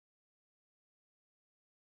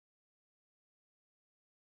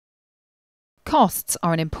Costs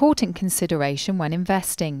are an important consideration when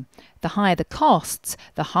investing. The higher the costs,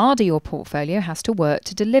 the harder your portfolio has to work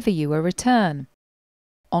to deliver you a return.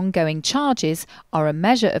 Ongoing charges are a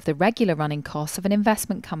measure of the regular running costs of an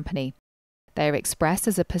investment company. They are expressed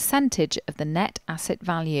as a percentage of the net asset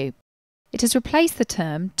value. It has replaced the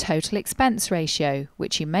term total expense ratio,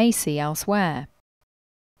 which you may see elsewhere.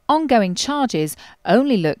 Ongoing charges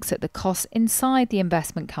only looks at the costs inside the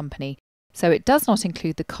investment company, so it does not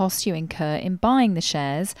include the costs you incur in buying the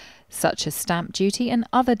shares, such as stamp duty and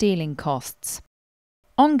other dealing costs.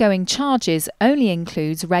 Ongoing charges only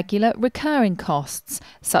includes regular recurring costs,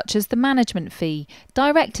 such as the management fee,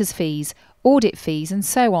 directors' fees, audit fees and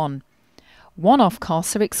so on. One-off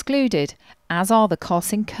costs are excluded, as are the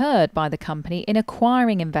costs incurred by the company in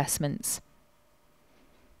acquiring investments.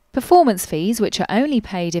 Performance fees, which are only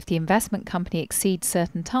paid if the investment company exceeds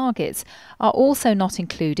certain targets, are also not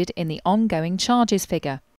included in the ongoing charges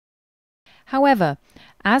figure. However,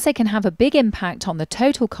 as they can have a big impact on the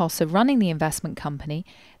total costs of running the investment company,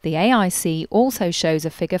 the AIC also shows a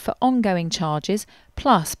figure for ongoing charges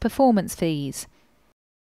plus performance fees.